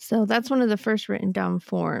 So that's one of the first written down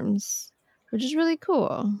forms, which is really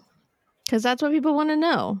cool. Because that's what people want to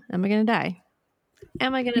know. Am I going to die?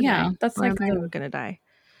 Am I going to die? That's or like am I going to die?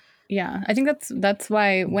 Yeah, I think that's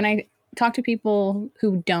why when I talk to people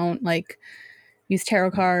who don't like use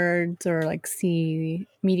tarot cards or like see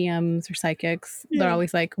mediums or psychics, they're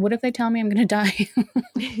always like, what if they tell me I'm going to die?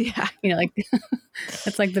 Yeah. Like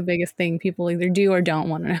that's like the biggest thing people either do or don't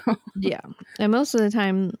want to know. Yeah. And most of the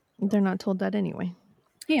time they're not told that anyway.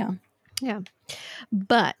 Yeah. Yeah.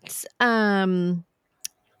 But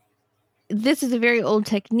this is a very old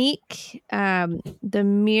technique. The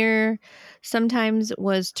mirror sometimes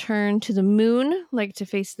was turned to the moon, like to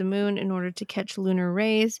face the moon in order to catch lunar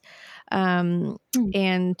rays,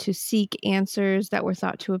 and to seek answers that were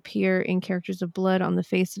thought to appear in characters of blood on the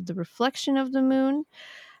face of the reflection of the moon.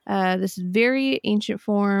 This is very ancient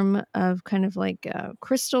form of kind of like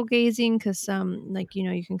crystal gazing, because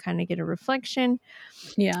you can kind of get a reflection.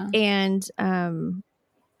 Yeah. And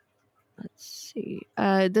let's see.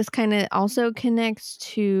 This kind of also connects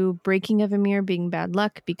to breaking of a mirror being bad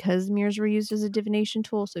luck because mirrors were used as a divination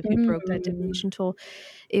tool. So if you broke that divination tool,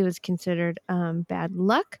 it was considered bad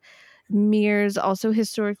luck. Mirrors also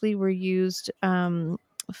historically were used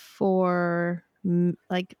for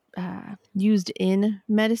used in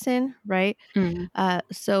medicine, right?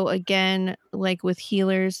 So again, like with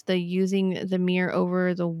healers, the using the mirror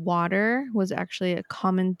over the water was actually a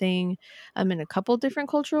common thing in a couple different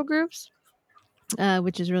cultural groups,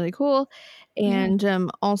 which is really cool.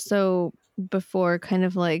 And also before kind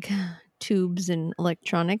of like tubes and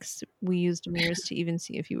electronics, we used mirrors to even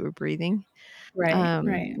see if you were breathing.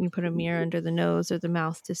 Right. You put a mirror under the nose or the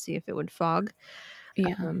mouth to see if it would fog.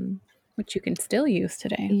 Yeah. Which you can still use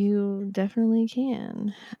today. You definitely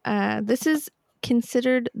can. This is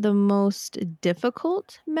considered the most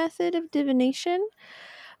difficult method of divination.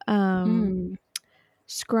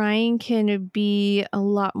 Scrying can be a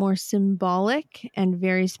lot more symbolic and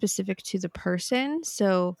very specific to the person.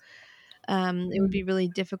 So it would be really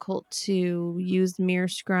difficult to use mirror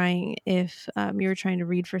scrying if you were trying to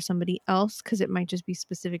read for somebody else because it might just be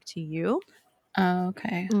specific to you. Oh,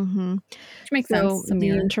 okay. Which makes so sense. The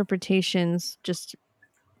interpretations just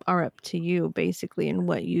are up to you basically and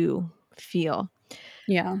what you feel.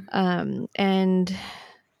 Yeah. And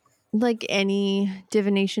like any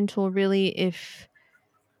divination tool, really,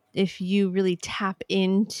 if you really tap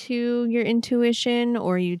into your intuition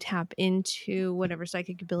or you tap into whatever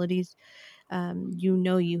psychic abilities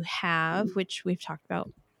you have, which we've talked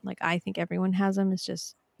about, like I think everyone has them, it's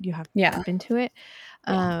just you have to tap into it.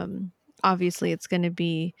 Obviously it's going to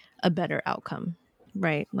be a better outcome,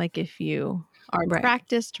 right? Like if you are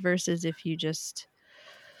practiced versus if you just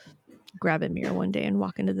grab a mirror one day and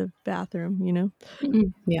walk into the bathroom, you know?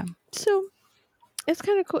 Yeah. So it's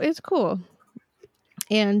kind of cool. It's cool.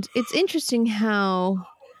 And it's interesting how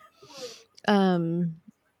the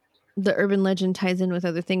urban legend ties in with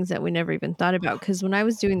other things that we never even thought about. Because when I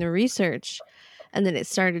was doing the research and then it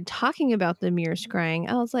started talking about the mirror scrying,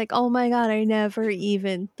 I was like, oh my God, I never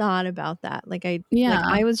even thought about that. Like I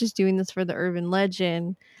was just doing this for the urban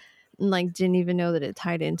legend and like didn't even know that it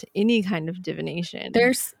tied into any kind of divination.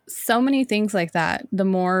 There's so many things like that. The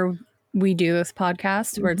more we do this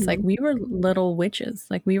podcast where it's like we were little witches,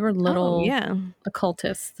 like we were little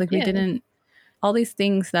occultists, like we didn't, all these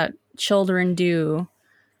things that children do,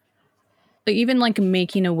 like even like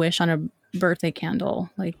making a wish on a birthday candle,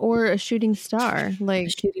 like, or a shooting star, like a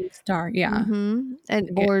shooting star. And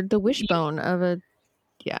or the wishbone of a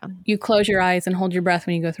you close your eyes and hold your breath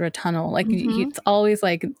when you go through a tunnel, like it's always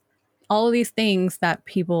like all of these things that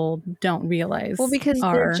people don't realize. Well, because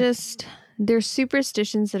they're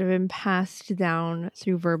superstitions that have been passed down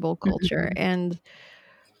through verbal culture and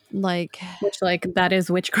like that is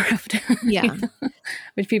witchcraft.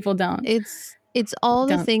 Which people don't. It's all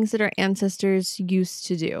the things that our ancestors used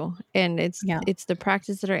to do, and it's the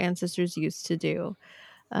practice that our ancestors used to do.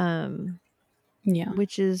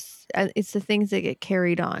 Which is it's the things that get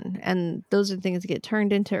carried on, and those are the things that get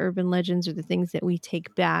turned into urban legends, or the things that we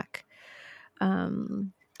take back.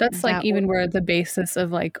 That's like even where the basis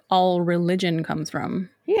of like all religion comes from.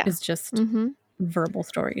 Is just verbal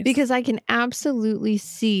stories. Because I can absolutely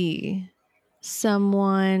see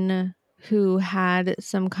someone who had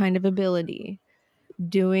some kind of ability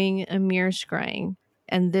doing a mirror scrying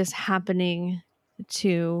and this happening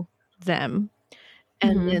to them,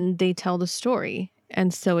 and then they tell the story,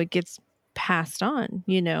 and so it gets passed on,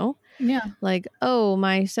 you know? Like, oh,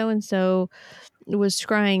 my so-and-so was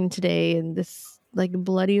scrying today and this like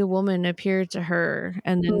bloody woman appeared to her,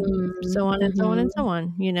 and then so on and so on and so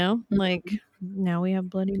on, you know? Like now we have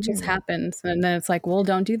bloody it just happens, and then it's like, well,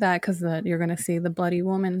 don't do that because you're gonna see the bloody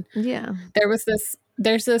woman.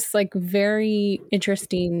 There's this like very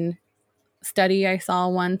interesting study I saw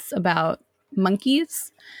once about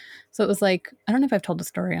monkeys. So it was like, I don't know if I've told the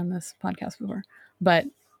story on this podcast before, but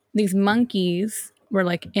these monkeys were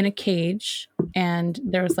like in a cage and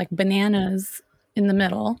there was like bananas in the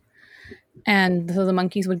middle. And so the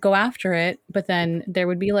monkeys would go after it, but then there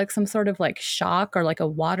would be like some sort of like shock or like a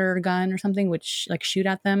water gun or something which like shoot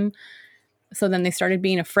at them. So then they started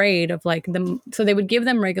being afraid of like them. So they would give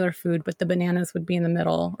them regular food, but the bananas would be in the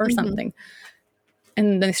middle or something.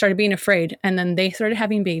 And they started being afraid, and then they started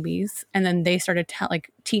having babies, and then they started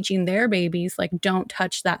teaching their babies, like, don't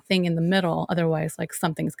touch that thing in the middle. Otherwise, like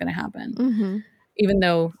something's going to happen, even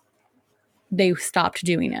though they stopped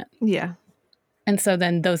doing it. And so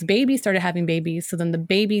then those babies started having babies. So then the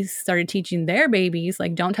babies started teaching their babies,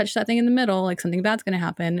 like, don't touch that thing in the middle. Like something bad's going to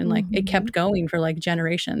happen. And like, it kept going for like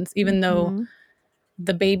generations, even though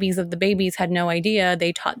the babies of the babies had no idea.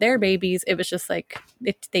 They taught their babies. It was just like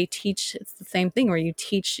they teach. It's the same thing where you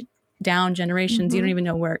teach down generations. You don't even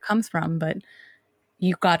know where it comes from, but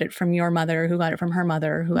you got it from your mother, who got it from her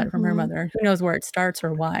mother, who got it from her mother. Who knows where it starts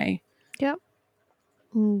or why? Yep.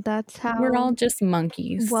 And that's how We're all just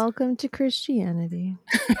monkeys. Welcome to Christianity.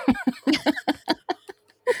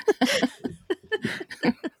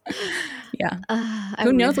 Yeah.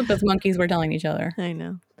 Who knows what those monkeys were telling each other? I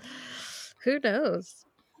know. Who knows?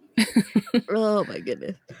 Oh my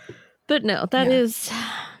goodness. But no, that is.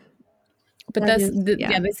 But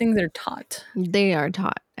these things are taught. They are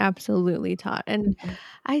taught. Absolutely taught. And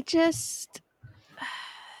I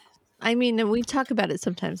mean, we talk about it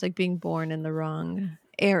sometimes, like being born in the wrong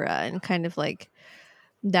era and kind of like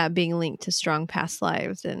that being linked to strong past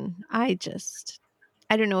lives. And I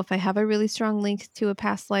don't know if I have a really strong link to a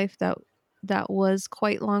past life that was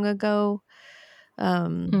quite long ago.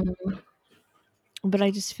 But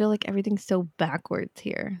I just feel like everything's so backwards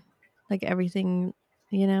here. Like everything,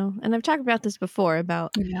 and I've talked about this before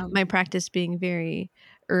about my practice being very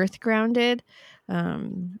earth grounded,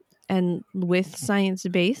 and with science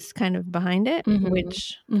base kind of behind it,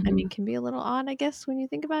 which I mean can be a little odd, I guess, when you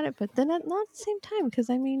think about it. But then not at the same time, because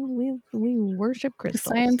I mean we worship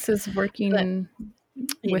crystals. Science is working.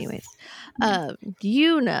 Anyways,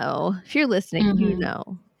 if you're listening, you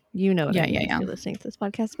know what I mean if you're listening to this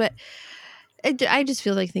podcast. But I just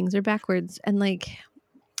feel like things are backwards, and like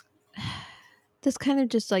this kind of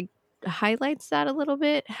just like highlights that a little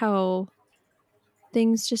bit, how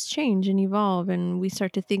things just change and evolve, and we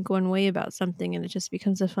start to think one way about something, and it just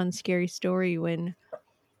becomes a fun, scary story when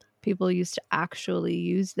people used to actually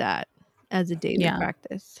use that as a daily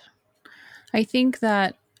practice. I think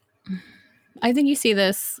you see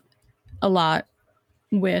this a lot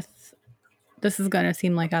with, this is going to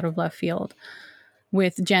seem like out of left field,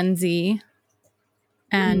 with Gen Z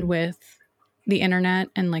and with the internet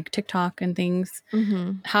and like TikTok and things,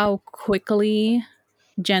 how quickly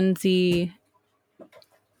Gen Z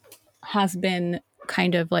has been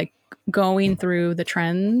kind of like going through the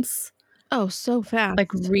trends. Oh, so fast. Like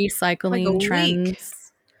recycling like trends. Week.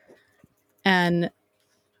 And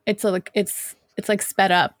it's like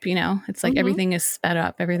sped up, it's like everything is sped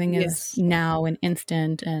up. Everything is now and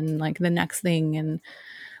instant and like the next thing. And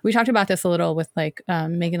we talked about this a little with like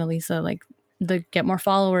Megan and Lisa, like the get more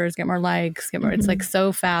followers, get more likes, get more, it's like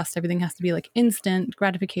so fast. Everything has to be like instant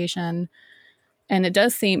gratification. And it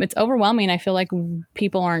does seem, it's overwhelming. I feel like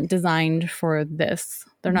people aren't designed for this.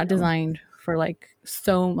 They're not designed for like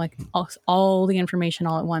all the information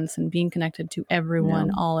all at once and being connected to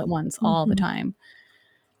everyone all at once, all the time.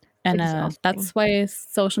 And that's why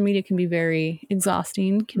social media can be very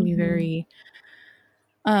exhausting, can be very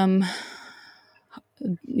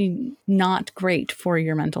not great for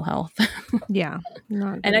your mental health.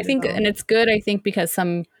 And I think, and it's good, I think, because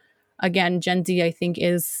again, Gen Z, I think,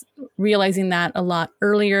 is realizing that a lot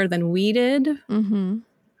earlier than we did,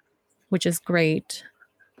 which is great.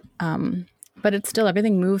 But it's still,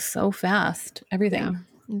 everything moves so fast. Everything.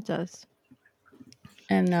 Yeah, it does.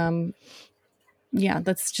 And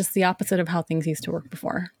that's just the opposite of how things used to work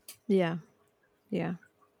before. Yeah. Yeah.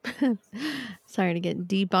 Sorry to get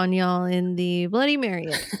deep on y'all in the Bloody Mary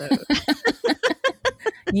episode.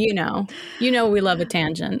 you know we love a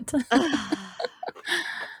tangent.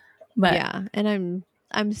 But yeah, and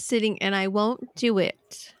I'm sitting, and I won't do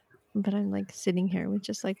it, but I'm like sitting here with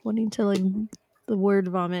just like wanting to like the word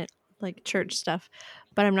vomit like church stuff,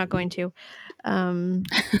 but I'm not going to,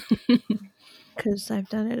 because I've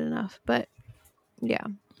done it enough. But yeah,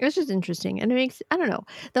 it's just interesting, and it makes, I don't know,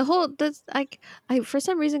 that's like, I for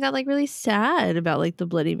some reason got like really sad about like the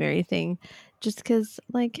Bloody Mary thing, just because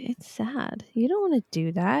like it's sad. You don't want to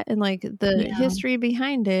do that, and like the history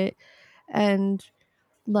behind it, and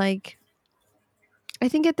like I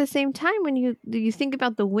think at the same time when you think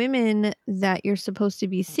about the women that you're supposed to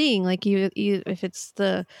be seeing, like you if it's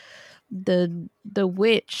the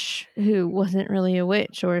witch who wasn't really a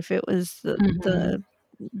witch, or if it was the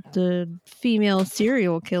female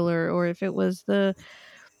serial killer, or if it was the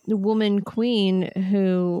woman queen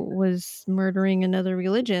who was murdering another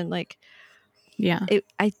religion, like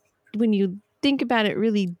when you think about it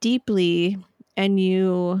really deeply, and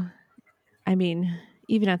I mean,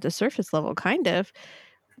 even at the surface level, kind of,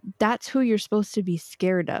 that's who you're supposed to be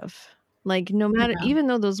scared of. Like, no matter, even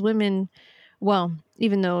though those women, well,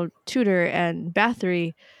 even though Tudor and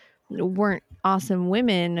Bathory weren't awesome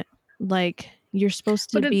women, like, you're supposed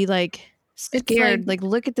to be like scared. Like,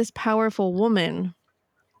 look at this powerful woman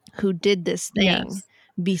who did this thing. Yes.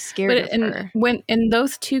 Be scared of her. When in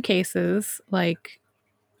those two cases, like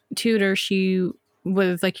Tudor, she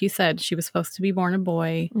was, like you said, she was supposed to be born a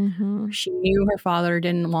boy. Mm-hmm. She knew her father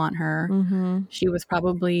didn't want her. Mm-hmm. She was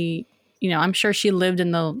probably, I'm sure she lived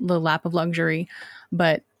in the lap of luxury,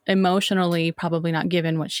 but emotionally probably not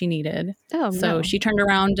given what she needed. Oh, So no. she turned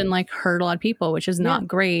around and like hurt a lot of people, which is not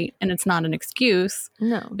great. And it's not an excuse,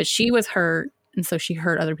 No. but she was hurt. And so she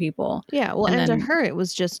hurt other people. Yeah. Well, and to her, it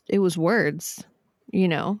was words,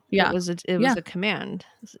 Yeah. It was a command.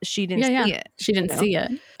 She didn't see it. She didn't see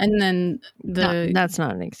it. And then that's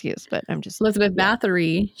not an excuse, but I'm just Elizabeth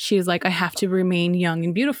Bathory, she was like, I have to remain young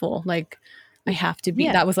and beautiful. Like, I have to be,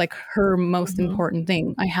 that was like her most important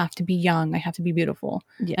thing. I have to be young. I have to be beautiful.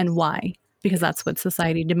 Yes. And why? Because that's what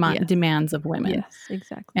society demands of women. Yes,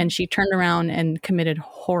 exactly. And she turned around and committed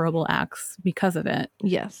horrible acts because of it.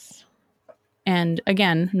 Yes. And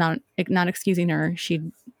again, not excusing her.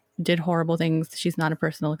 She did horrible things. She's not a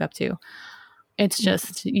person to look up to. It's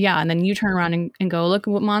just, and then you turn around and go, look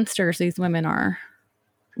at what monsters these women are.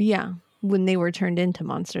 Yeah. When they were turned into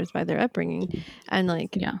monsters by their upbringing. And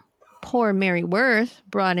like, poor Mary Worth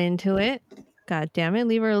brought into it. God damn it,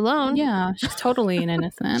 leave her alone. Yeah, she's totally an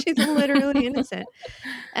innocent. She's literally innocent.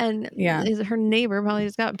 And her neighbor probably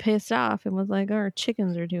just got pissed off and was like, oh, our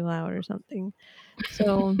chickens are too loud or something.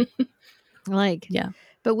 So, like,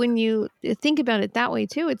 but when you think about it that way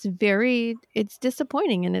too, it's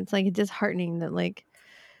disappointing, and it's like disheartening that like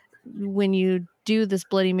when you do this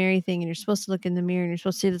Bloody Mary thing and you're supposed to look in the mirror and you're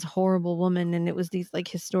supposed to see this horrible woman, and it was these like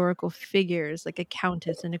historical figures like a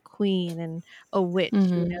countess and a queen and a witch,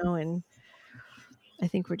 and I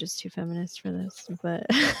think we're just too feminist for this, but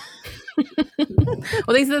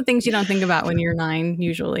well, these are the things you don't think about when you're 9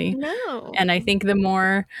 usually. No. And I think the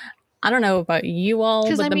more, I don't know about you all,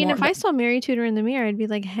 because I mean, if I saw Mary Tudor in the mirror, I'd be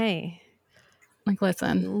like, hey, like,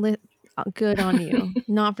 listen, good on you,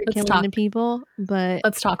 not for killing the people, but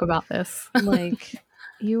let's talk about this. Like,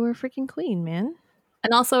 you were a freaking queen, man.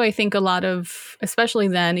 And also, I think a lot of, especially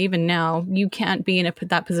then, even now, you can't be in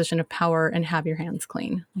that position of power and have your hands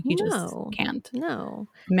clean. Like, you just can't. No.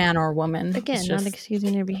 Man or woman. Again, not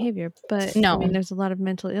excusing their behavior, but no. I mean, there's a lot of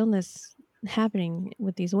mental illness happening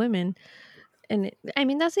with these women. And I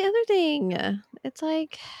mean, that's the other thing. It's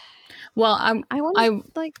like, well, I want to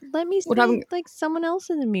like, let me see like someone else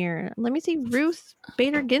in the mirror. Let me see Ruth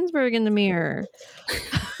Bader Ginsburg in the mirror.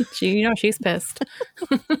 She's pissed.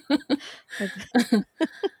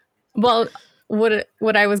 Well,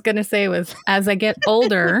 what I was gonna say was, as I get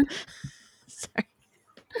older, sorry,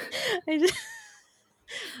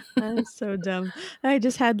 I'm so dumb. I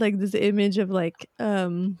just had like this image of like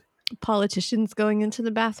politicians going into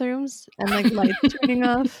the bathrooms and like lights turning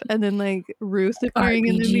off, and then like Ruth appearing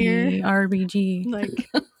in the mirror. RBG, like,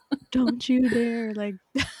 don't you dare, like.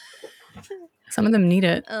 Some of them need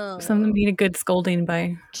it. Some of them need a good scolding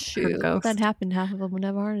by her ghost. That happened. Half of them would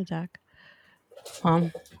have a heart attack.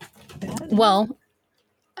 Well,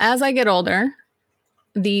 as I get older,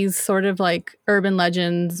 these sort of like urban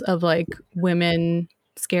legends of like women,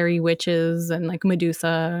 scary witches, and like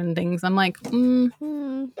Medusa and things, I'm like,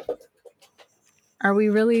 are we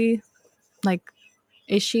really, like,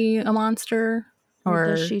 is she a monster?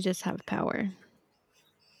 Or does she just have power?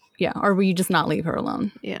 Yeah. Or will you just not leave her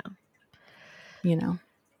alone? Yeah.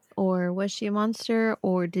 Or was she a monster,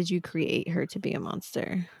 or did you create her to be a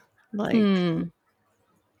monster? Like,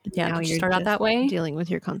 yeah, did you start out that way, dealing with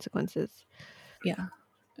your consequences. Yeah,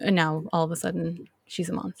 and now all of a sudden she's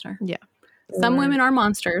a monster. Yeah, some women are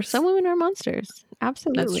monsters. Some women are monsters.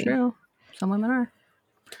 Absolutely, that's true. Some women are.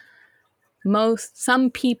 Some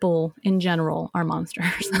people in general are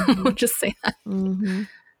monsters. We'll just say that. And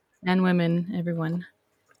women, everyone.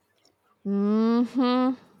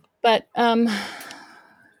 But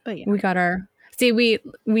yeah. We got our we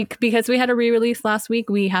because we had a re-release last week,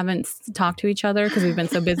 we haven't talked to each other because we've been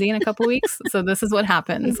so busy in a couple weeks. So this is what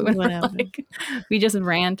happens when like, we just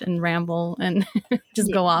rant and ramble and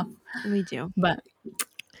just go off. We do, but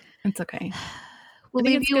it's okay. We'll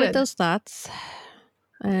leave you with those thoughts.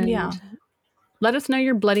 And let us know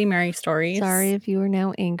your Bloody Mary stories. Sorry if you are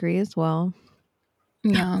now angry as well.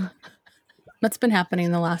 Yeah, that's been happening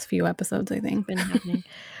in the last few episodes. I think been happening.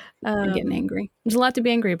 I'm getting angry. There's a lot to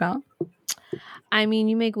be angry about. I mean,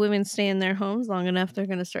 you make women stay in their homes long enough, they're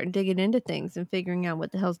going to start digging into things and figuring out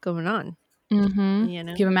what the hell's going on.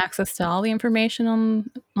 Give them access to all the information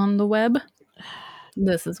on the web.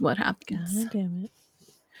 This is what happens. God damn it.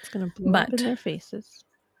 It's going to blow up in their faces.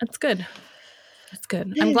 It's good. It's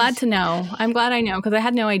good. I'm glad to know. I'm glad I know, because I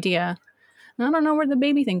had no idea. I don't know where the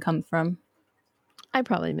baby thing comes from. I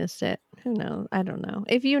probably missed it. Who knows? I don't know.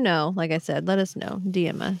 If you know, like I said, let us know.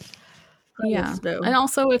 DM us. And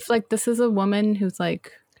also, if like this is a woman who's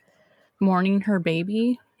like mourning her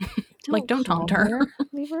baby, Like, don't call taunt her.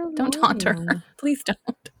 Leave her alone. Don't taunt her. Please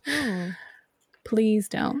don't. No. Please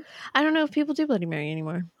don't. I don't know if people do Bloody Mary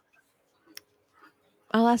anymore.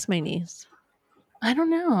 I'll ask my niece. I don't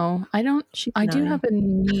know. I do 9. have a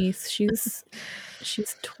niece. She's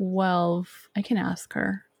 12. I can ask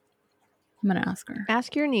her. I'm gonna ask her.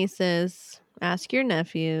 Ask your nieces. Ask your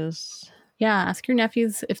nephews. Yeah, ask your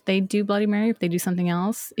nephews if they do Bloody Mary, if they do something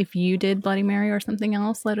else. If you did Bloody Mary or something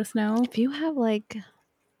else, let us know. If you have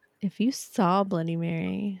if you saw Bloody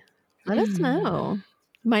Mary, let us know.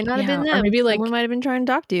 Might not have been them. Or maybe someone might have been trying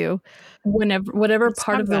to talk to you. Whatever Let's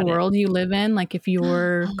part talk of the about it. world you live in, like if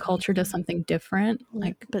your culture does something different,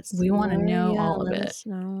 like we want to know all of it.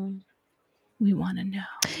 We want to know.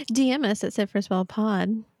 DM us at SitForASpellPod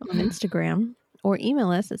on Instagram or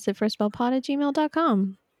email us at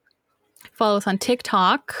sitforASpellPod@gmail.com. Follow us on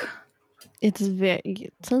TikTok. It's a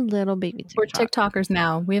little baby TikTok. We're TikTokers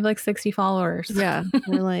now. We have like 60 followers. Yeah.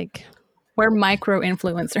 We're micro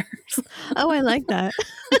influencers. Oh, I like that.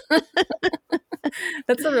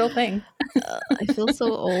 That's the real thing. I feel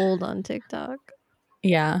so old on TikTok.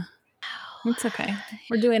 Yeah. It's okay.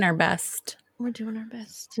 We're doing our best. We're doing our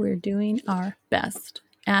best. We're doing our best.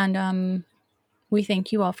 And we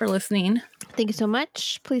thank you all for listening. Thank you so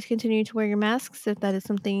much. Please continue to wear your masks if that is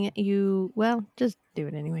something just do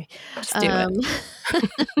it anyway. Just do it.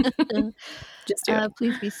 Just do it.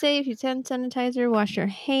 Please be safe. Use hand sanitizer. Wash your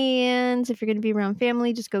hands. If you're going to be around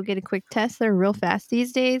family, just go get a quick test. They're real fast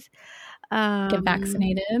these days. Get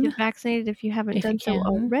vaccinated. Get vaccinated if you haven't done so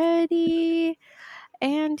already.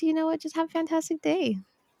 And you know what? Just have a fantastic day.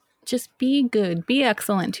 Just be good. Be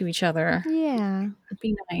excellent to each other. Yeah.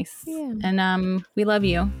 Be nice. Yeah. And we love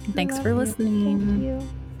you. Thanks for listening. Thank you.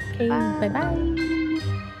 Okay, bye-bye.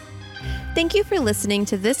 Thank you for listening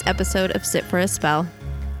to this episode of Sit for a Spell.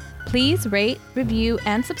 Please rate, review,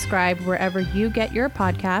 and subscribe wherever you get your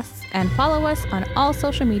podcasts, and follow us on all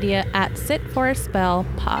social media at Sit for a Spell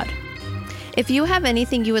Pod. If you have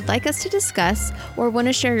anything you would like us to discuss or want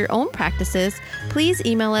to share your own practices, please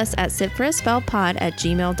email us at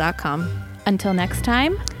sitforaspellpod@gmail.com. Until next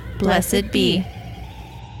time, Blessed be.